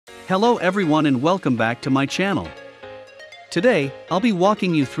Hello everyone and welcome back to my channel. Today, I'll be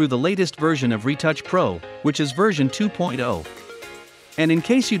walking you through the latest version of RetouchPro, which is version 2.0. And in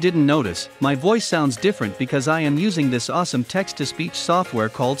case you didn't notice, my voice sounds different because I am using this awesome text-to-speech software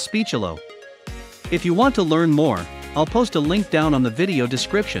called Speechelo. If you want to learn more, I'll post a link down on the video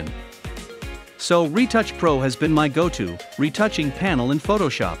description. So RetouchPro has been my go-to retouching panel in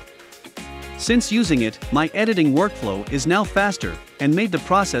Photoshop. Since using it, my editing workflow is now faster and made the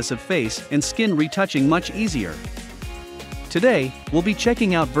process of face and skin retouching much easier. Today, we'll be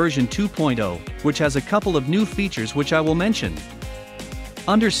checking out version 2.0, which has a couple of new features which I will mention.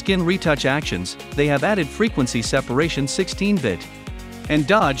 Under Skin Retouch actions, they have added frequency separation 16-bit and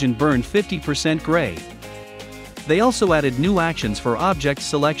dodge and burn 50% gray. They also added new actions for object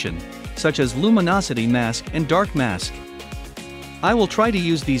selection, such as luminosity mask and dark mask. I will try to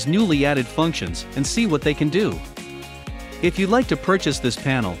use these newly added functions and see what they can do. If you'd like to purchase this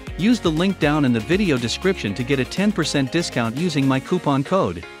panel, use the link down in the video description to get a 10% discount using my coupon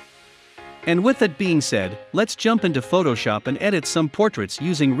code. And with that being said, let's jump into Photoshop and edit some portraits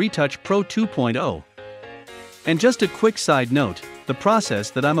using RetouchPro 2.0. And just a quick side note, the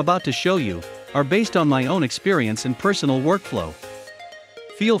process that I'm about to show you are based on my own experience and personal workflow.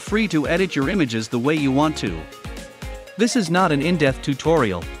 Feel free to edit your images the way you want to. This is not an in-depth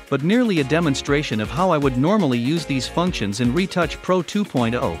tutorial, but merely a demonstration of how I would normally use these functions in RetouchPro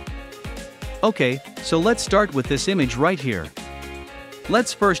 2.0. Okay, so let's start with this image right here.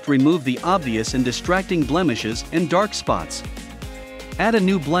 Let's first remove the obvious and distracting blemishes and dark spots. Add a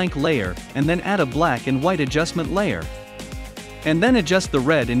new blank layer, and then add a black and white adjustment layer. And then adjust the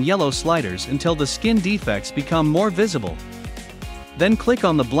red and yellow sliders until the skin defects become more visible. Then click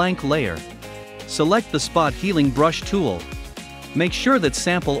on the blank layer. Select the Spot Healing Brush tool. Make sure that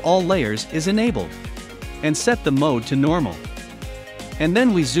Sample All Layers is enabled. And set the mode to normal. And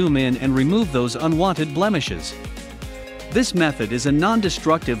then we zoom in and remove those unwanted blemishes. This method is a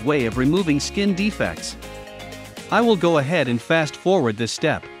non-destructive way of removing skin defects. I will go ahead and fast forward this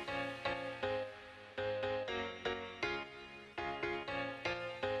step.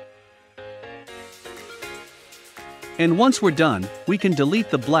 And once we're done, we can delete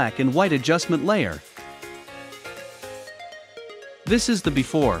the black and white adjustment layer. This is the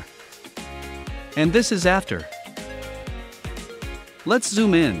before. And this is after. Let's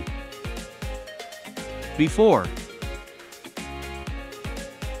zoom in. Before.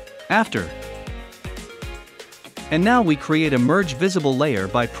 After. And now we create a merge visible layer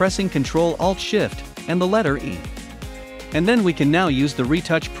by pressing Ctrl-Alt-Shift and the letter E. And then we can now use the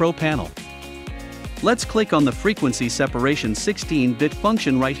RetouchPro panel. Let's click on the frequency separation 16-bit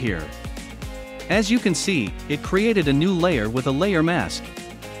function right here. As you can see, it created a new layer with a layer mask.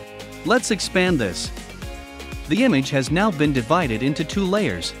 Let's expand this. The image has now been divided into two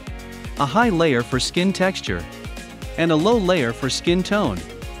layers. A high layer for skin texture and a low layer for skin tone.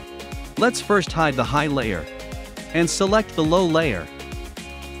 Let's first hide the high layer and select the low layer.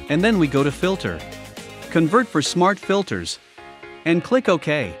 And then we go to Filter, Convert for Smart Filters, and click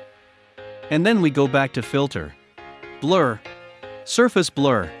OK. And then we go back to Filter, Blur, Surface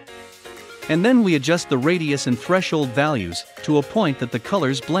Blur. And then we adjust the radius and threshold values to a point that the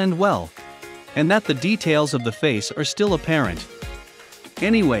colors blend well, and that the details of the face are still apparent.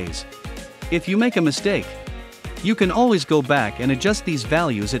 Anyways, if you make a mistake, you can always go back and adjust these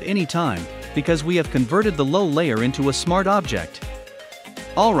values at any time, because we have converted the low layer into a smart object.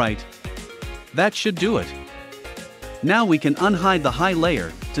 Alright, that should do it. Now we can unhide the high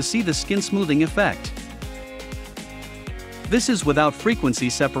layer to see the skin smoothing effect. This is without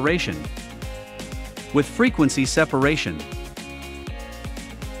frequency separation. With frequency separation,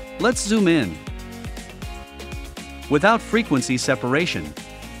 let's zoom in. Without frequency separation.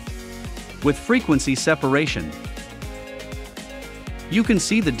 With frequency separation. You can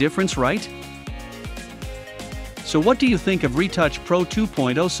see the difference, right? So what do you think of RetouchPro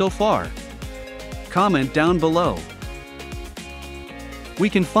 2.0 so far? Comment down below. We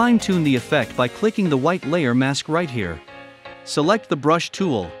can fine-tune the effect by clicking the white layer mask right here. Select the brush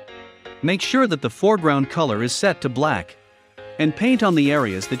tool. Make sure that the foreground color is set to black. And paint on the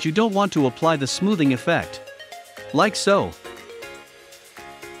areas that you don't want to apply the smoothing effect. Like so.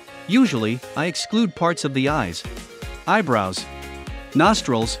 Usually, I exclude parts of the eyes, eyebrows,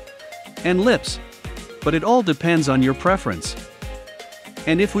 nostrils, and lips. But it all depends on your preference.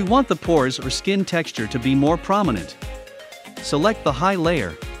 And if we want the pores or skin texture to be more prominent, select the high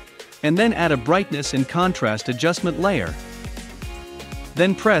layer, and then add a brightness and contrast adjustment layer.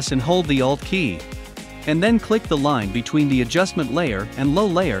 Then press and hold the Alt key, and then click the line between the adjustment layer and low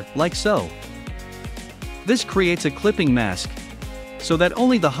layer, like so. This creates a clipping mask, so that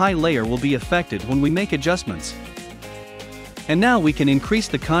only the high layer will be affected when we make adjustments. And now we can increase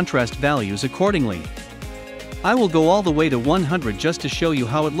the contrast values accordingly. I will go all the way to 100 just to show you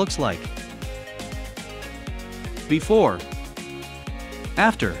how it looks like. Before.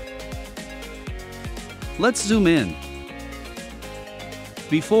 After. Let's zoom in.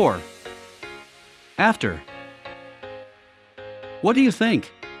 Before. After. What do you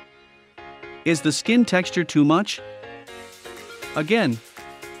think? Is the skin texture too much? Again,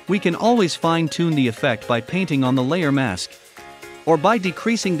 we can always fine-tune the effect by painting on the layer mask, or by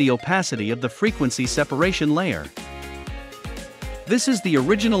decreasing the opacity of the frequency separation layer. This is the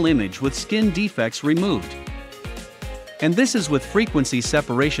original image with skin defects removed. And this is with frequency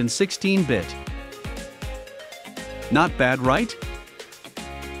separation 16-bit. Not bad, right?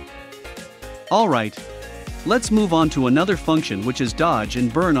 Alright, let's move on to another function, which is dodge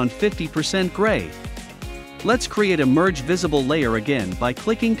and burn on 50% gray. Let's create a merge visible layer again by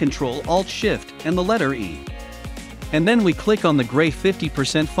clicking Ctrl-Alt-Shift and the letter E. And then we click on the gray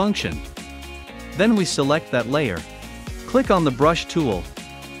 50% function. Then we select that layer. Click on the brush tool.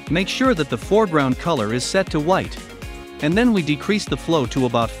 Make sure that the foreground color is set to white. And then we decrease the flow to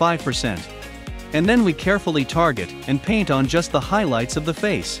about 5%. And then we carefully target and paint on just the highlights of the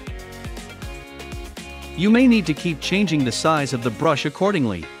face. You may need to keep changing the size of the brush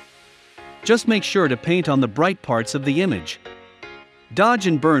accordingly. Just make sure to paint on the bright parts of the image. Dodge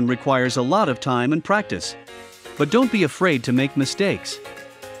and burn requires a lot of time and practice. But don't be afraid to make mistakes.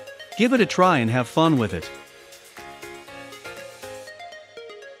 Give it a try and have fun with it.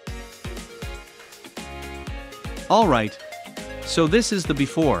 Alright. So this is the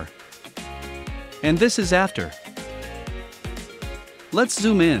before. And this is after. Let's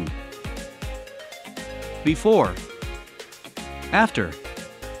zoom in. Before. After.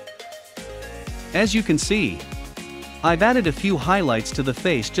 As you can see, I've added a few highlights to the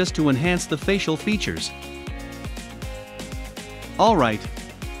face just to enhance the facial features. Alright,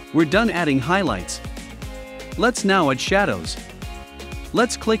 we're done adding highlights. Let's now add shadows.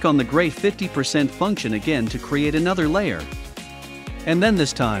 Let's click on the gray 50% function again to create another layer. And then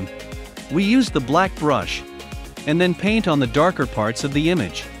this time, we use the black brush, and then paint on the darker parts of the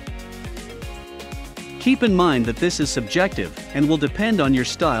image. Keep in mind that this is subjective and will depend on your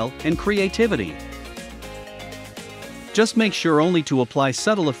style and creativity. Just make sure only to apply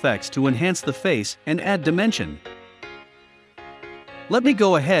subtle effects to enhance the face and add dimension. Let me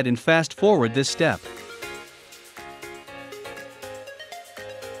go ahead and fast forward this step.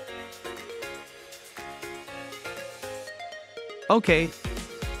 Okay,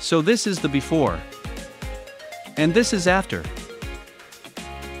 so this is the before. And this is after.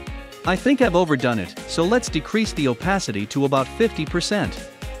 I think I've overdone it, so let's decrease the opacity to about 50%.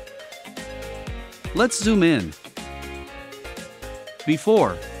 Let's zoom in.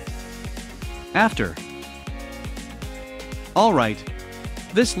 Before. After. Alright.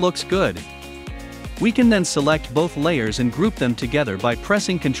 This looks good. We can then select both layers and group them together by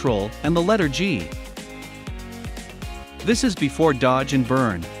pressing Ctrl and the letter G. This is before dodge and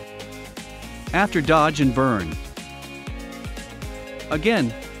burn. After dodge and burn.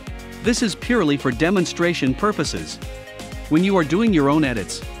 Again, this is purely for demonstration purposes. When you are doing your own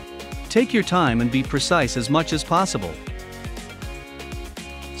edits, take your time and be precise as much as possible.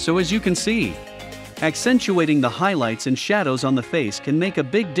 So as you can see, accentuating the highlights and shadows on the face can make a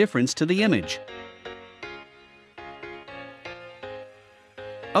big difference to the image.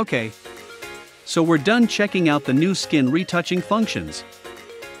 Okay. So we're done checking out the new skin retouching functions.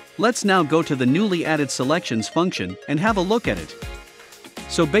 Let's now go to the newly added selections function and have a look at it.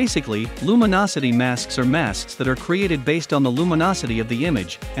 So basically, luminosity masks are masks that are created based on the luminosity of the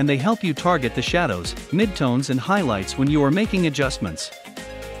image, and they help you target the shadows, midtones and highlights when you are making adjustments.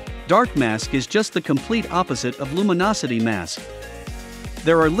 Dark mask is just the complete opposite of luminosity mask.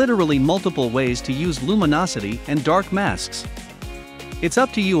 There are literally multiple ways to use luminosity and dark masks. It's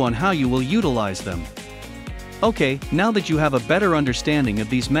up to you on how you will utilize them. Okay, now that you have a better understanding of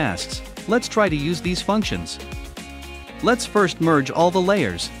these masks, let's try to use these functions. Let's first merge all the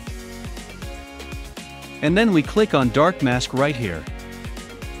layers. And then we click on dark mask right here.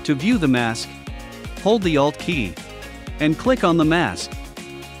 To view the mask, hold the Alt key and click on the mask.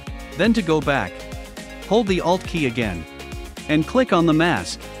 Then to go back, hold the Alt key again and click on the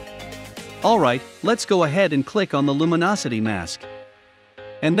mask. Alright, let's go ahead and click on the luminosity mask.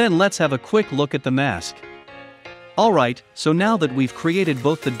 And then let's have a quick look at the mask. Alright, so now that we've created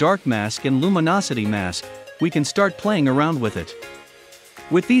both the dark mask and luminosity mask, we can start playing around with it.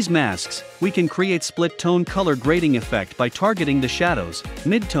 With these masks, we can create split tone color grading effect by targeting the shadows,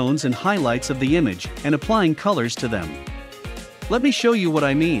 midtones and highlights of the image and applying colors to them. Let me show you what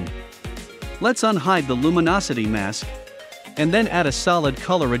I mean. Let's unhide the luminosity mask, and then add a solid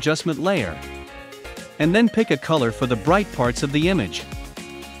color adjustment layer. And then pick a color for the bright parts of the image.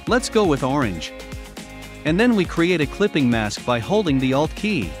 Let's go with orange. And then we create a clipping mask by holding the Alt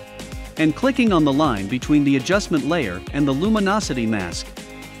key and clicking on the line between the adjustment layer and the luminosity mask.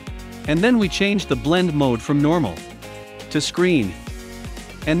 And then we change the blend mode from normal to screen.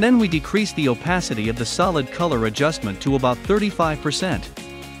 And then we decrease the opacity of the solid color adjustment to about 35%.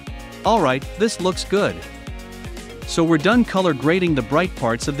 Alright, this looks good. So we're done color grading the bright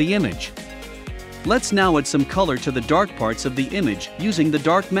parts of the image. Let's now add some color to the dark parts of the image using the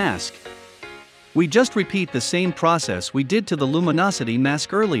dark mask. We just repeat the same process we did to the luminosity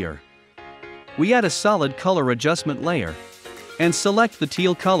mask earlier. We add a solid color adjustment layer and select the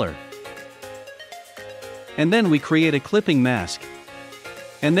teal color. And then we create a clipping mask.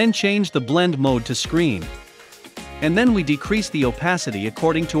 And then change the blend mode to screen. And then we decrease the opacity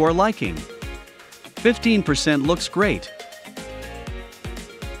according to our liking. 15% looks great.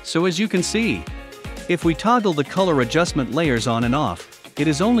 So as you can see, if we toggle the color adjustment layers on and off, it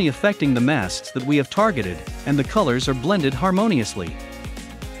is only affecting the masks that we have targeted, and the colors are blended harmoniously.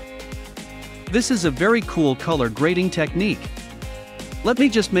 This is a very cool color grading technique. Let me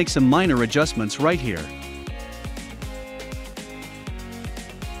just make some minor adjustments right here.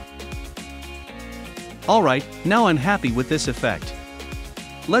 Alright, now I'm happy with this effect.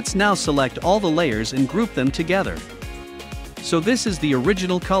 Let's now select all the layers and group them together. So this is the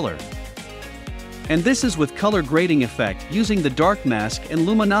original color. And this is with color grading effect using the dark mask and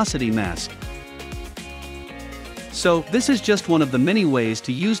luminosity mask. So this is just one of the many ways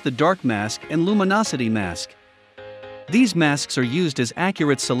to use the dark mask and luminosity mask. These masks are used as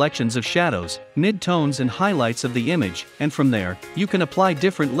accurate selections of shadows, mid-tones and highlights of the image, and from there, you can apply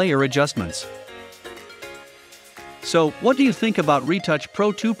different layer adjustments. So, what do you think about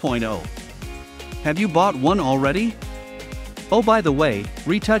RetouchPro 2.0? Have you bought one already? Oh, by the way,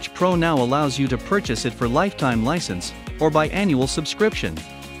 RetouchPro now allows you to purchase it for lifetime license, or by annual subscription.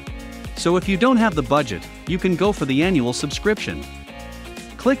 So if you don't have the budget, you can go for the annual subscription.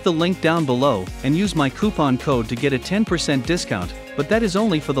 Click the link down below, and use my coupon code to get a 10% discount, but that is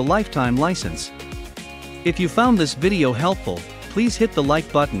only for the lifetime license. If you found this video helpful, please hit the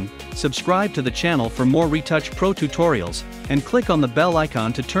like button, subscribe to the channel for more RetouchPro tutorials, and click on the bell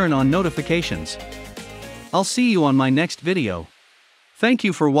icon to turn on notifications. I'll see you on my next video. Thank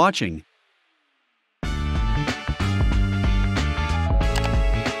you for watching.